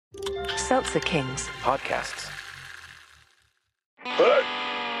Seltzer Kings podcasts. Hey,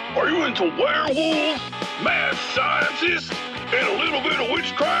 are you into werewolves, mad scientists, and a little bit of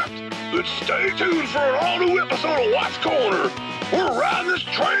witchcraft? Then stay tuned for an all-new episode of Watts Corner. We're riding this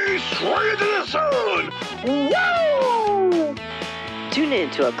train straight to the sun. Woo! Tune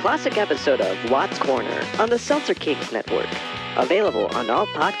in to a classic episode of Watts Corner on the Seltzer Kings Network. Available on all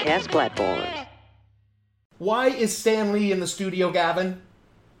podcast platforms. Why is Stan Lee in the studio, Gavin?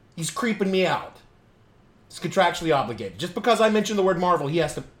 He's creeping me out. He's contractually obligated. Just because I mentioned the word Marvel, he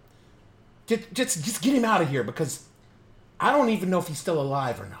has to... Just get him out of here, because I don't even know if he's still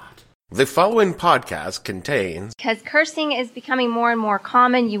alive or not. The following podcast contains... Because cursing is becoming more and more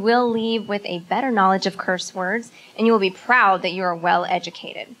common, you will leave with a better knowledge of curse words, and you will be proud that you are well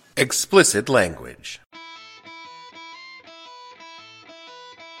educated. explicit language.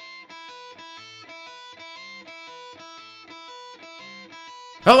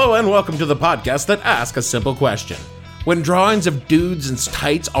 Hello and welcome to the podcast that asks a simple question. When drawings of dudes in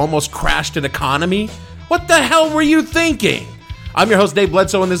tights almost crashed an economy, what the hell were you thinking? I'm your host, Dave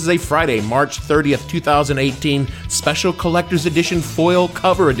Bledsoe, and this is a Friday, March 30th, 2018, special collector's edition foil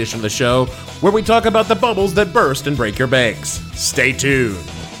cover edition of the show, where we talk about the bubbles that burst and break your banks. Stay tuned.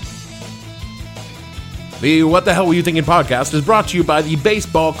 The What the Hell Were You Thinking podcast is brought to you by the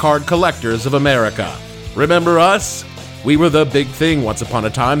Baseball Card Collectors of America. Remember us? We were the big thing once upon a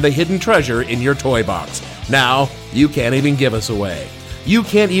time, the hidden treasure in your toy box. Now, you can't even give us away. You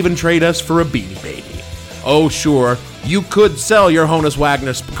can't even trade us for a Beanie Baby. Oh, sure, you could sell your Honus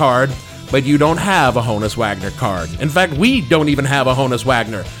Wagner card, but you don't have a Honus Wagner card. In fact, we don't even have a Honus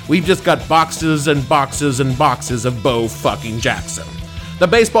Wagner. We've just got boxes and boxes and boxes of Bo fucking Jackson. The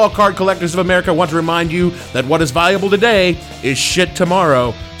Baseball Card Collectors of America want to remind you that what is valuable today is shit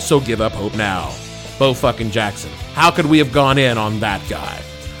tomorrow, so give up hope now. Bo fucking Jackson. How could we have gone in on that guy?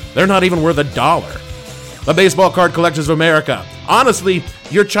 They're not even worth $1. The Baseball Card Collectors of America. Honestly,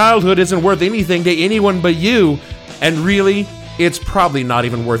 your childhood isn't worth anything to anyone but you, and really, it's probably not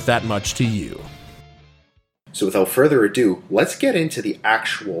even worth that much to you. So without further ado, let's get into the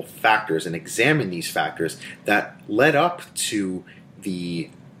actual factors and examine these factors that led up to the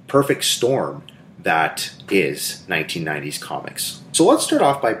perfect storm that is 1990s comics. So let's start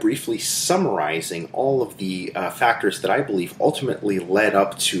off by briefly summarizing all of the factors that I believe ultimately led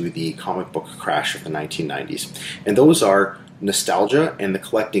up to the comic book crash of the 1990s. And those are nostalgia and the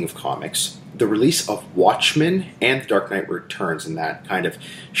collecting of comics, the release of Watchmen and The Dark Knight Returns and that kind of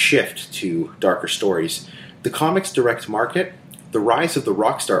shift to darker stories, the comics direct market, the rise of the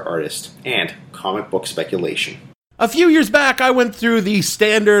rockstar artist, and comic book speculation. A few years back, I went through the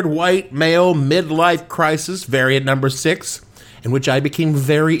standard white male midlife crisis, variant number 6, in which I became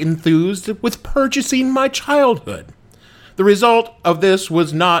very enthused with purchasing my childhood. The result of this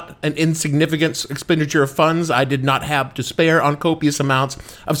was not an insignificant expenditure of funds I did not have to spare on copious amounts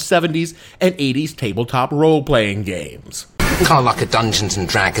of 70s and 80s tabletop role-playing games. Kind of like a Dungeons and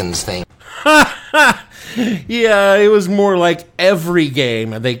Dragons thing. Yeah, it was more like every game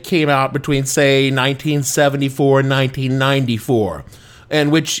that came out between, say, 1974 and 1994.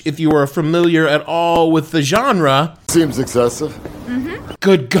 And which, if you were familiar at all with the genre... Seems excessive. Mm-hmm.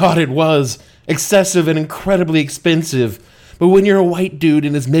 Good God, it was. Excessive and incredibly expensive. But when you're a white dude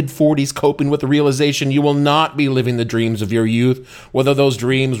in his mid-40s coping with the realization you will not be living the dreams of your youth, whether those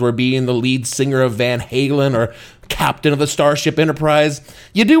dreams were being the lead singer of Van Halen or captain of the Starship Enterprise,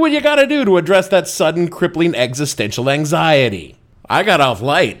 you do what you gotta do to address that sudden crippling existential anxiety. I got off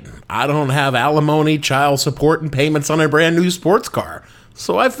light. I don't have alimony, child support, and payments on a brand new sports car.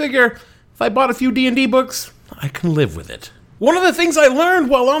 So I figure if I bought a few D&D books, I can live with it. One of the things I learned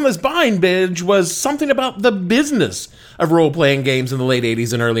while on this buying binge was something about the business of role-playing games in the late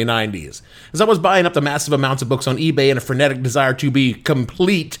 80s and early 90s. As I was buying up the massive amounts of books on eBay in a frenetic desire to be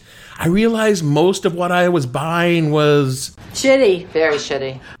complete, I realized most of what I was buying was... shitty. Very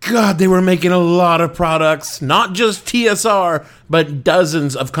shitty. God, they were making a lot of products. Not just TSR, but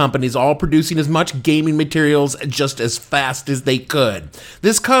dozens of companies all producing as much gaming materials just as fast as they could.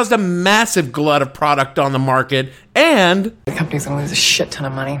 This caused a massive glut of product on the market, and... the company's gonna lose a shit ton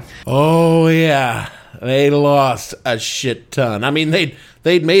of money. Oh, yeah. They lost a shit ton. I mean,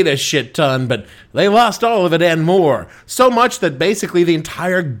 they'd made a shit ton, but they lost all of it and more. So much that basically the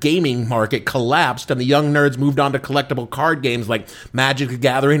entire gaming market collapsed and the young nerds moved on to collectible card games like Magic the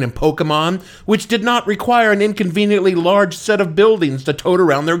Gathering and Pokemon, which did not require an inconveniently large set of buildings to tote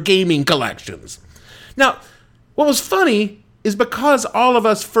around their gaming collections. Now, what was funny is because all of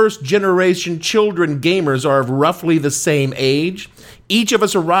us first-generation children gamers are of roughly the same age, Each of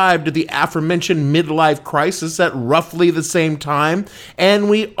us arrived at the aforementioned midlife crisis at roughly the same time, and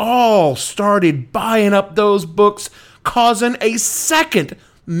we all started buying up those books, causing a second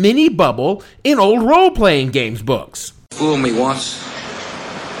mini bubble in old role-playing games books. Fool me once.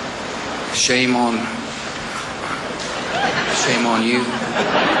 Shame on you.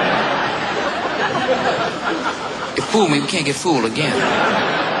 You fool me, we can't get fooled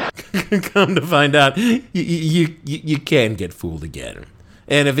again. Come to find out, you can get fooled again.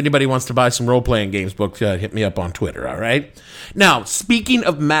 And if anybody wants to buy some role-playing games books, hit me up on Twitter, all right? Now, speaking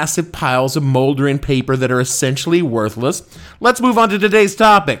of massive piles of moldering paper that are essentially worthless, let's move on to today's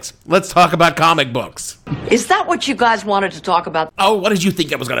topics. Let's talk about comic books. Is that what you guys wanted to talk about? Oh, what did you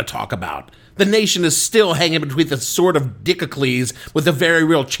think I was going to talk about? The nation is still hanging between the sword of Dickocles with a very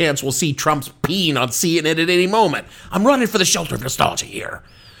real chance we'll see Trump's peeing on CNN at any moment. I'm running for the shelter of nostalgia here.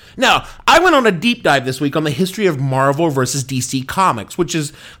 Now, I went on a deep dive this week on the history of Marvel versus DC Comics, which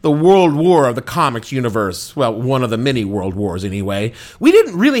is the world war of the comics universe. Well, one of the many world wars anyway. We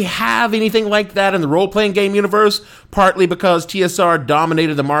didn't really have anything like that in the role-playing game universe, partly because TSR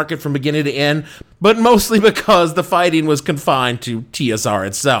dominated the market from beginning to end, but mostly because the fighting was confined to TSR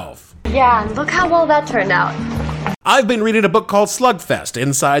itself. Yeah, and look how well that turned out. I've been reading a book called Slugfest,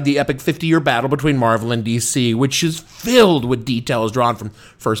 inside the epic 50-year battle between Marvel and DC, which is filled with details drawn from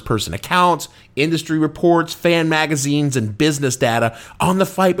first-person accounts, industry reports, fan magazines, and business data on the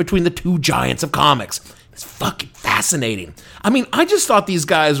fight between the two giants of comics. It's fucking fascinating. I mean, I just thought these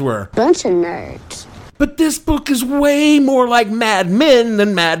guys were Bunch of nerds. But this book is way more like Mad Men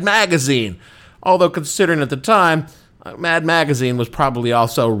than Mad Magazine. Although, considering at the time, Mad Magazine was probably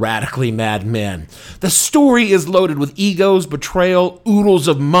also radically Mad Men. The story is loaded with egos, betrayal, oodles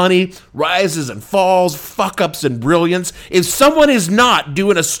of money, rises and falls, fuck-ups and brilliance. If someone is not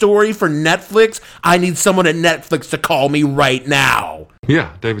doing a story for Netflix, I need someone at Netflix to call me right now.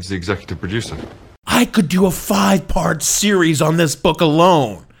 Yeah, David's the executive producer. I could do a 5-part series on this book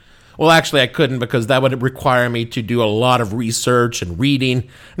alone. Well, actually, I couldn't because that would require me to do a lot of research and reading.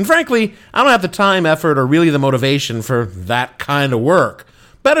 And frankly, I don't have the time, effort, or really the motivation for that kind of work.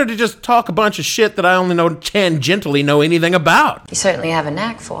 Better to just talk a bunch of shit that I only tangentially know anything about. You certainly have a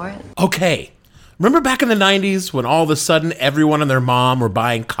knack for it. Okay, remember back in the 90s when all of a sudden everyone and their mom were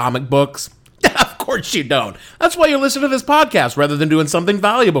buying comic books? Of course you don't. That's why you're listening to this podcast rather than doing something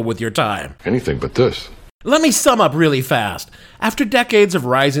valuable with your time. Anything but this. Let me sum up really fast. After decades of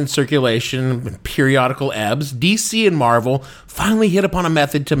rising circulation and periodical ebbs, DC and Marvel finally hit upon a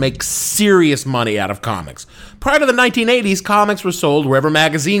method to make serious money out of comics. Prior to the 1980s, comics were sold wherever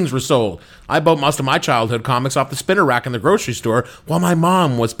magazines were sold. I bought most of my childhood comics off the spinner rack in the grocery store while my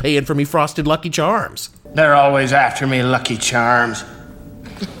mom was paying for me frosted Lucky Charms. They're always after me, Lucky Charms.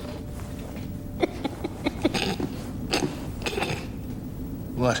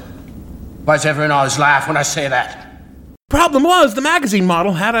 What? Why does everyone always laugh when I say that? Problem was, the magazine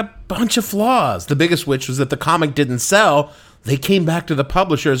model had a bunch of flaws, the biggest which was that the comic didn't sell. They came back to the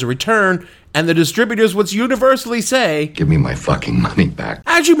publisher as a return, and the distributors would universally say, "Give me my fucking money back."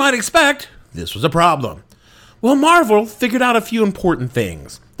 As you might expect, this was a problem. Well, Marvel figured out a few important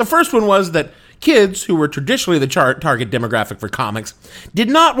things. The first one was that kids, who were traditionally the target demographic for comics, did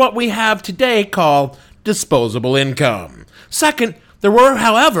not what we have today call disposable income. Second, there were,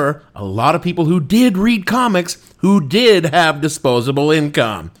 however, a lot of people who did read comics who did have disposable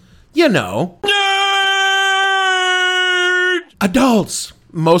income. You know. Nerd! Adults.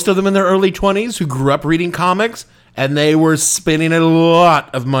 Most of them in their early 20s who grew up reading comics, and they were spending a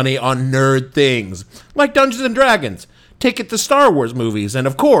lot of money on nerd things, like Dungeons & Dragons, ticket to Star Wars movies, and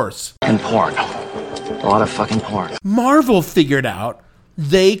of course... And porn. A lot of fucking porn. Marvel figured out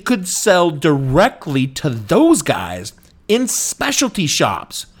they could sell directly to those guys in specialty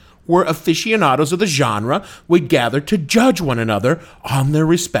shops, where aficionados of the genre would gather to judge one another on their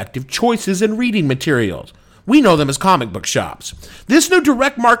respective choices and reading materials. We know them as comic book shops. This new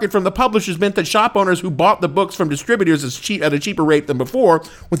direct market from the publishers meant that shop owners who bought the books from distributors at a cheaper rate than before,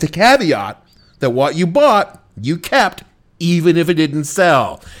 with the caveat that what you bought, you kept, even if it didn't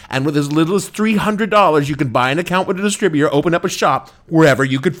sell. And with as little as $300, you could buy an account with a distributor, open up a shop wherever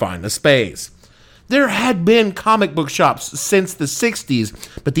you could find the space. There had been comic book shops since the 60s,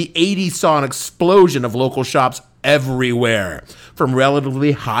 but the 80s saw an explosion of local shops everywhere, from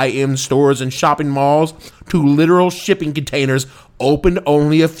relatively high-end stores and shopping malls to literal shipping containers opened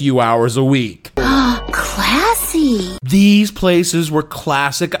only a few hours a week. Classy! These places were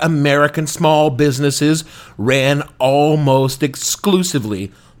classic American small businesses ran almost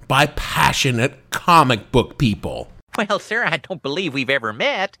exclusively by passionate comic book people. Well, sir, I don't believe we've ever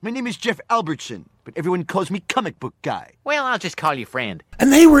met. My name is Jeff Albertson, but everyone calls me Comic Book Guy. Well, I'll just call you friend.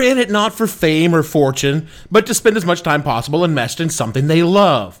 And they were in it not for fame or fortune, but to spend as much time possible enmeshed in something they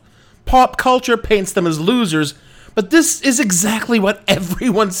love. Pop culture paints them as losers, but this is exactly what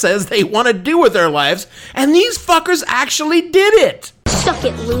everyone says they want to do with their lives, and these fuckers actually did it! Suck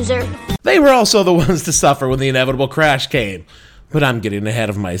it, loser. They were also the ones to suffer when the inevitable crash came, but I'm getting ahead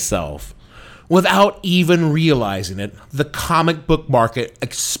of myself. Without even realizing it, the comic book market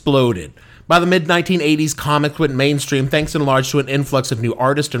exploded. By the mid-1980s, comics went mainstream thanks in large to an influx of new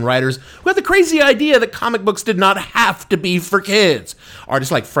artists and writers who had the crazy idea that comic books did not have to be for kids.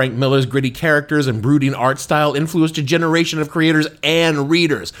 Artists like Frank Miller's gritty characters and brooding art style influenced a generation of creators and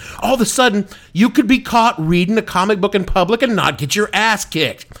readers. All of a sudden, you could be caught reading a comic book in public and not get your ass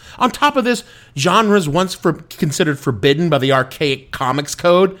kicked. On top of this, genres once considered forbidden by the archaic comics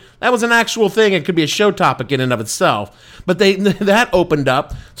code, that was an actual thing. It could be a show topic in and of itself. But that opened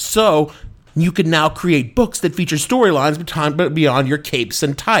up, so you could now create books that feature storylines beyond your capes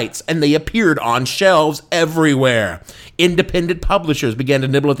and tights, and they appeared on shelves everywhere. Independent publishers began to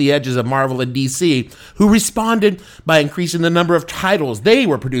nibble at the edges of Marvel and DC, who responded by increasing the number of titles they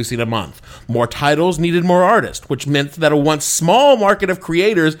were producing a month. More titles needed more artists, which meant that a once small market of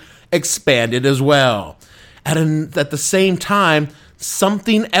creators expanded as well. At the same time,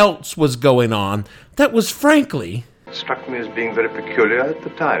 something else was going on that was frankly... It struck me as being very peculiar at the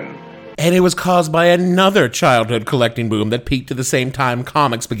time. And it was caused by another childhood collecting boom that peaked at the same time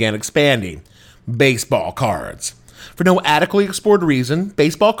comics began expanding. Baseball cards. For no adequately explored reason,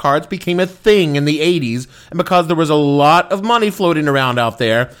 baseball cards became a thing in the 80s, and because there was a lot of money floating around out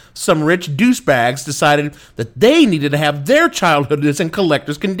there, some rich douchebags decided that they needed to have their childhoods in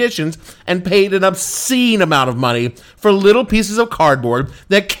collector's conditions and paid an obscene amount of money for little pieces of cardboard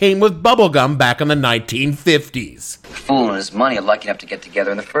that came with bubblegum back in the 1950s. The fool and his money are lucky enough to get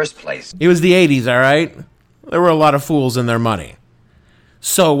together in the first place. It was the 80s, all right? There were a lot of fools in their money.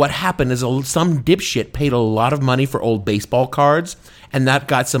 So what happened is some dipshit paid a lot of money for old baseball cards, and that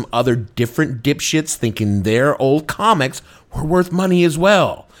got some other different dipshits thinking their old comics were worth money as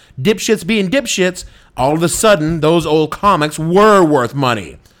well. Dipshits being dipshits, all of a sudden, those old comics were worth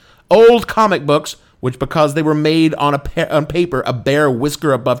money. Old comic books, which because they were made on paper, a bare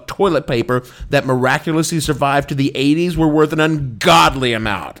whisker above toilet paper that miraculously survived to the 80s, were worth an ungodly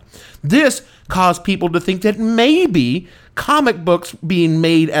amount. This caused people to think that maybe comic books being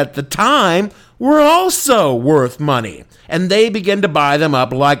made at the time were also worth money, and they began to buy them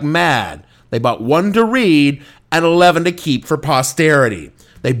up like mad. They bought one to read and 11 to keep for posterity.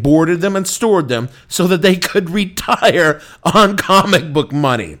 They boarded them and stored them so that they could retire on comic book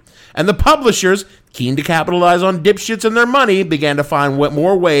money. And the publishers, keen to capitalize on dipshits and their money, began to find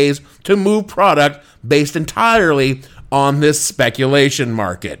more ways to move product based entirely on this speculation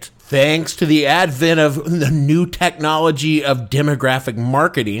market. Thanks to the advent of the new technology of demographic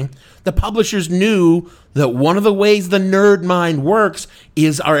marketing, the publishers knew that one of the ways the nerd mind works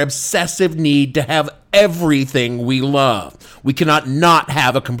is our obsessive need to have everything we love. We cannot not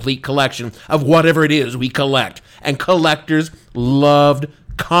have a complete collection of whatever it is we collect. And collectors loved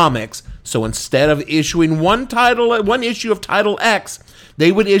comics, so instead of issuing one issue of Title X,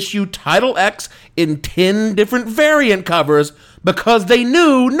 they would issue Title X in 10 different variant covers because they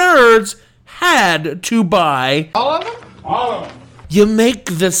knew nerds had to buy all of them. You make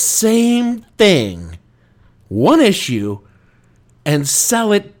the same thing, one issue, and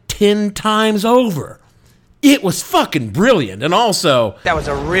sell it 10 times over. It was fucking brilliant, and also... That was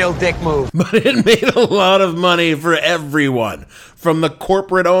a real dick move. But it made a lot of money for everyone, from the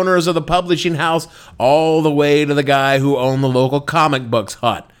corporate owners of the publishing house all the way to the guy who owned the local comic books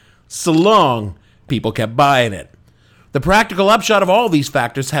hut. So long, people kept buying it. The practical upshot of all these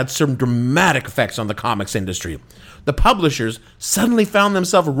factors had some dramatic effects on the comics industry. The publishers suddenly found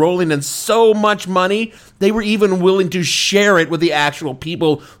themselves rolling in so much money, they were even willing to share it with the actual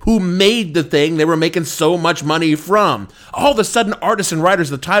people who made the thing they were making so much money from. All of a sudden, artists and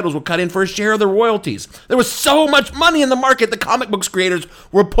writers of the titles were cut in for a share of the royalties. There was so much money in the market, the comic books creators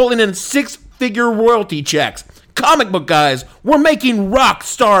were pulling in 6-figure royalty checks. Comic book guys were making rock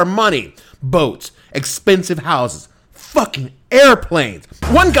star money. Boats, expensive houses, fucking airplanes.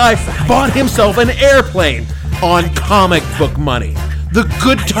 One guy bought himself an airplane on comic book money. The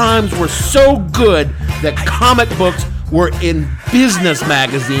good times were so good that comic books were in business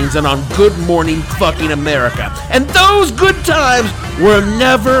magazines and on Good Morning fucking America. And those good times were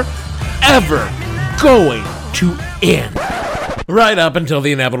never, ever going to end. Right up until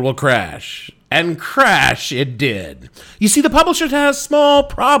the inevitable crash. And crash it did. You see, the publishers had a small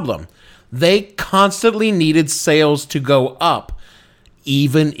problem. They constantly needed sales to go up,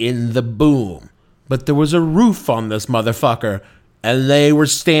 even in the boom. But there was a roof on this motherfucker, and they were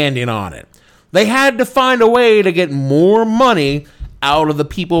standing on it. They had to find a way to get more money out of the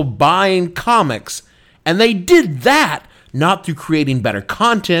people buying comics, and they did that not through creating better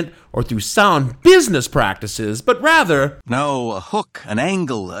content or through sound business practices, but rather... No, a hook, an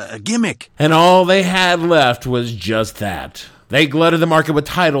angle, a gimmick. And all they had left was just that. They glutted the market with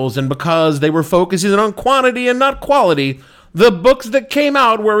titles, and because they were focusing on quantity and not quality, the books that came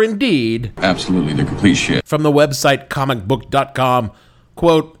out were indeed... absolutely the complete shit. From the website comicbook.com,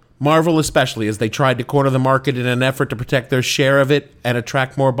 quote, Marvel especially, as they tried to corner the market in an effort to protect their share of it and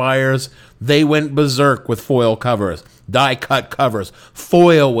attract more buyers, they went berserk with foil covers, die-cut covers.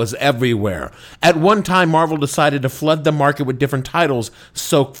 Foil was everywhere. At one time, Marvel decided to flood the market with different titles,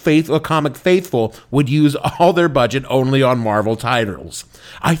 so Comic Faithful would use all their budget only on Marvel titles.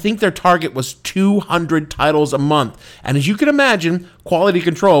 I think their target was 200 titles a month, and as you can imagine, quality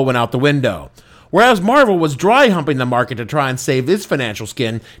control went out the window. Whereas Marvel was dry humping the market to try and save its financial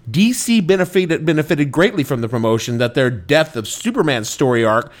skin, DC benefited greatly from the promotion that their Death of Superman story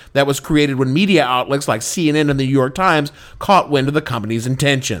arc that was created when media outlets like CNN and the New York Times caught wind of the company's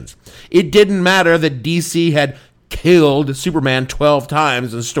intentions. It didn't matter that DC had killed Superman 12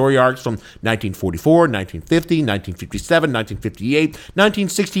 times in story arcs from 1944, 1950, 1957, 1958,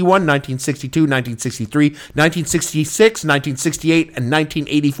 1961, 1962, 1963, 1966, 1968, and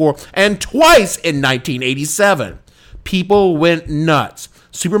 1984, and twice in 1987. People went nuts.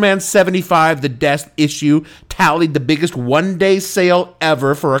 Superman 75, the death issue, tallied the biggest one-day sale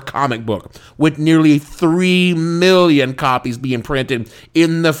ever for a comic book, with nearly 3 million copies being printed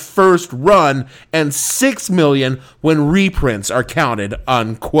in the first run and 6 million when reprints are counted,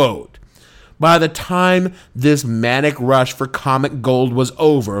 unquote. By the time this manic rush for comic gold was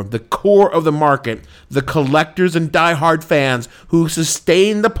over, the core of the market, the collectors and diehard fans who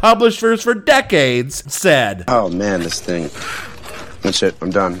sustained the publishers for decades, said, "Oh man, this thing. That's it. I'm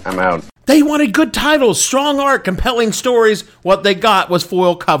done. I'm out." They wanted good titles, strong art, compelling stories. What they got was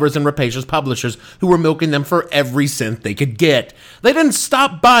foil covers and rapacious publishers who were milking them for every cent they could get. They didn't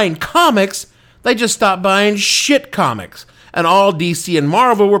stop buying comics. They just stopped buying shit comics. And all DC and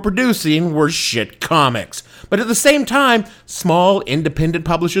Marvel were producing were shit comics. But at the same time, small independent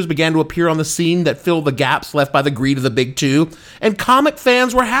publishers began to appear on the scene that filled the gaps left by the greed of the big two, and comic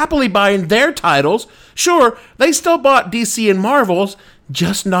fans were happily buying their titles. Sure, they still bought DC and Marvel's,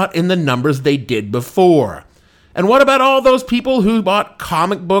 just not in the numbers they did before. And what about all those people who bought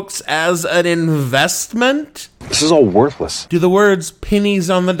comic books as an investment? This is all worthless. Do the words pennies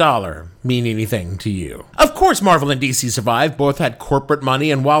on the dollar mean anything to you? Of course Marvel and DC survived. Both had corporate money,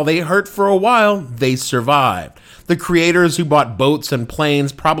 and while they hurt for a while, they survived. The creators who bought boats and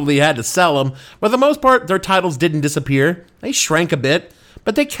planes probably had to sell them. For the most part, their titles didn't disappear. They shrank a bit,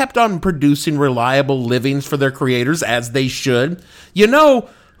 but they kept on producing reliable livings for their creators, as they should. You know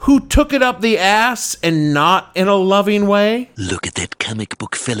who took it up the ass and not in a loving way? Look at that comic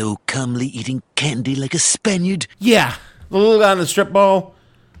book fellow calmly eating candy like a Spaniard. Yeah, the little guy in the strip ball.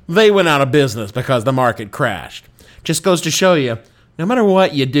 They went out of business because the market crashed. Just goes to show you, no matter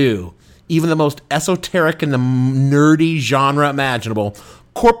what you do, even the most esoteric and the nerdy genre imaginable,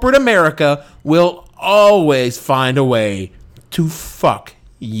 corporate America will always find a way to fuck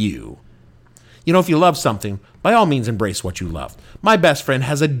you. You know, if you love something, by all means embrace what you love. My best friend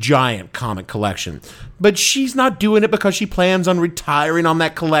has a giant comic collection, but she's not doing it because she plans on retiring on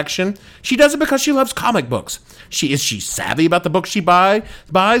that collection. She does it because she loves comic books. Is she savvy about the books she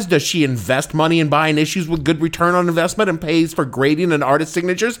buys? Does she invest money in buying issues with good return on investment and pays for grading and artist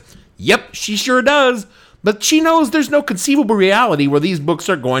signatures? Yep, she sure does. But she knows there's no conceivable reality where these books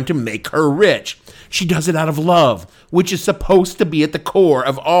are going to make her rich. She does it out of love, which is supposed to be at the core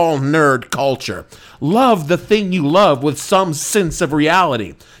of all nerd culture. Love the thing you love with some sense of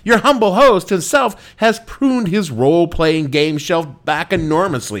reality. Your humble host himself has pruned his role-playing game shelf back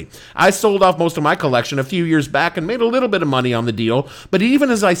enormously. I sold off most of my collection a few years back and made a little bit of money on the deal, but even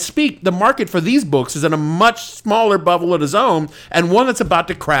as I speak, the market for these books is in a much smaller bubble of its own, and one that's about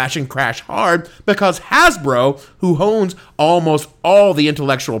to crash and crash hard because Hasbro, who owns almost all the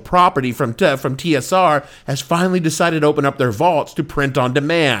intellectual property from TSR, has finally decided to open up their vaults to print on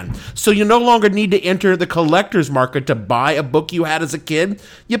demand. So you no longer need to enter the collector's market to buy a book you had as a kid.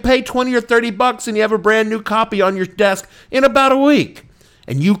 You pay $20 or $30 and you have a brand new copy on your desk in about a week.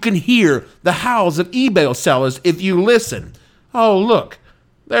 And you can hear the howls of eBay sellers if you listen. Oh, look,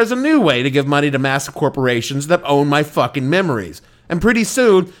 there's a new way to give money to massive corporations that own my fucking memories. And pretty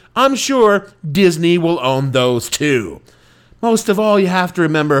soon, I'm sure Disney will own those too. Most of all, you have to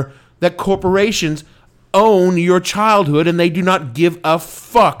remember, that corporations own your childhood and they do not give a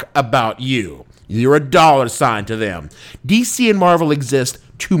fuck about you. You're a dollar sign to them. DC and Marvel exist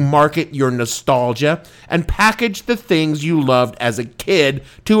to market your nostalgia and package the things you loved as a kid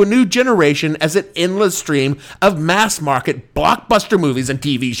to a new generation as an endless stream of mass market blockbuster movies and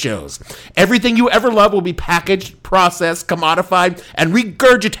TV shows. Everything you ever loved will be packaged, processed, commodified, and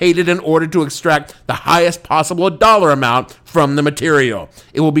regurgitated in order to extract the highest possible dollar amount from the material.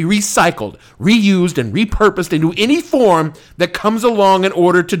 It will be recycled, reused, and repurposed into any form that comes along in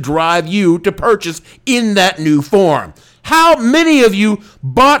order to drive you to purchase in that new form. How many of you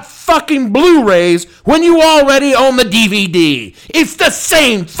bought fucking Blu-rays when you already own the DVD? It's the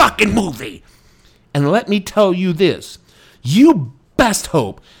same fucking movie. And let me tell you this, you best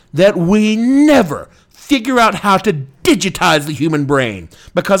hope that we never figure out how to digitize the human brain,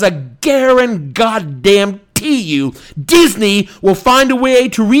 because I guarantee you Disney will find a way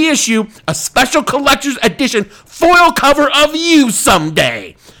to reissue a special collector's edition foil cover of you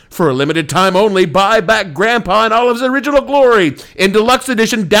someday. For a limited time only, buy back Grandpa in all of his original glory in deluxe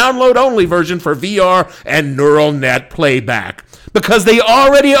edition download-only version for VR and neural net playback. Because they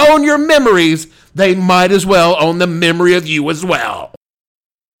already own your memories, they might as well own the memory of you as well.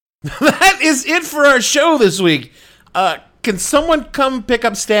 That is it for our show this week. Can someone come pick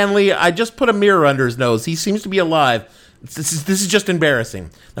up Stanley? I just put a mirror under his nose. He seems to be alive. This is just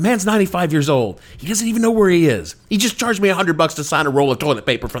embarrassing. The man's 95 years old. He doesn't even know where he is. He just charged me $100 to sign a roll of toilet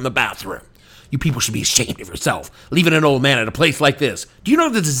paper from the bathroom. You people should be ashamed of yourself, leaving an old man at a place like this. Do you know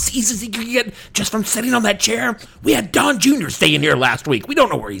the diseases he could get just from sitting on that chair? We had Don Jr. staying here last week. We don't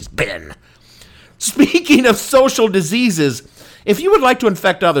know where he's been. Speaking of social diseases, if you would like to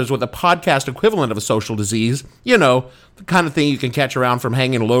infect others with a podcast equivalent of a social disease, you know, the kind of thing you can catch around from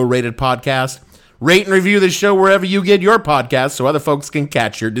hanging low-rated podcasts, rate and review the show wherever you get your podcasts so other folks can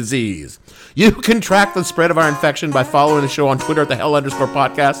catch your disease. You can track the spread of our infection by following the show on Twitter at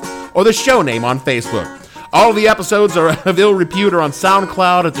 @the_hell_podcast or the show name on Facebook. All of the episodes are of ill repute or on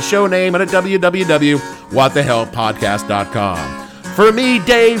SoundCloud at the show name and at www.whatthehellpodcast.com. For me,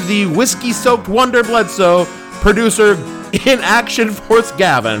 Dave, the whiskey-soaked Wonder Bledsoe, producer in Action Force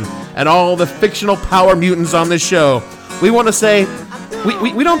Gavin, and all the fictional power mutants on this show, we want to say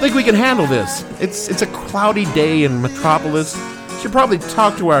we don't think we can handle this. It's a cloudy day in Metropolis. Should probably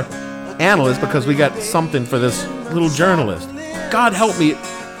talk to our analyst because we got something for this little journalist. God help me.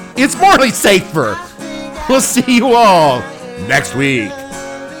 It's morally safer. We'll see you all next week.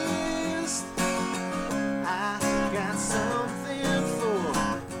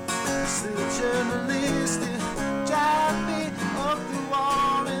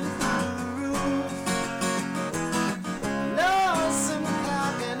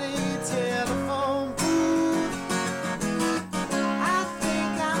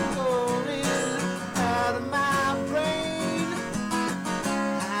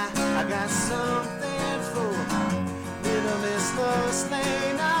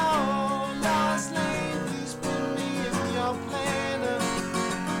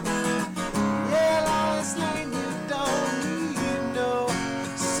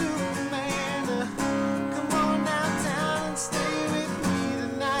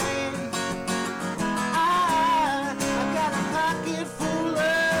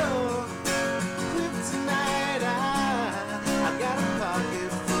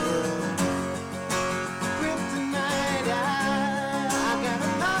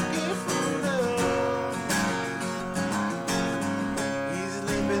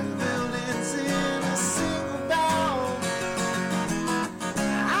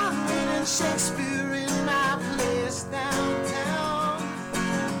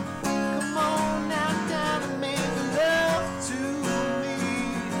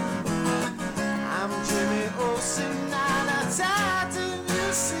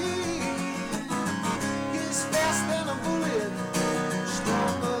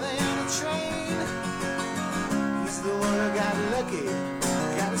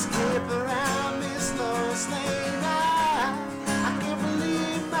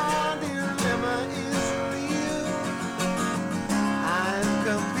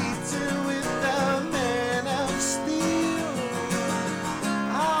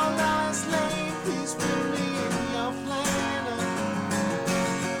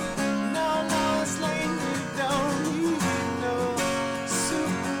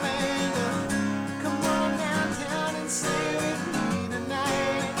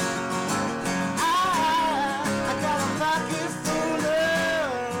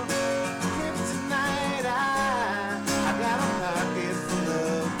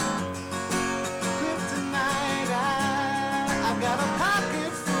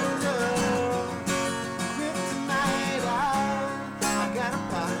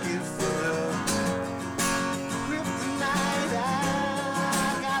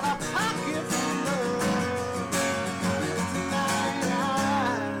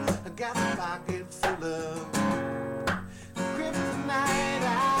 pocket full of kryptonite.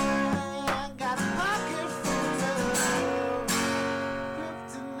 I got a pocket full of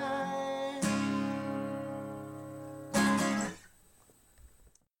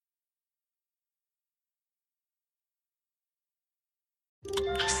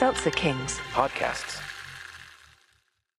kryptonite. Seltzer Kings. Podcasts.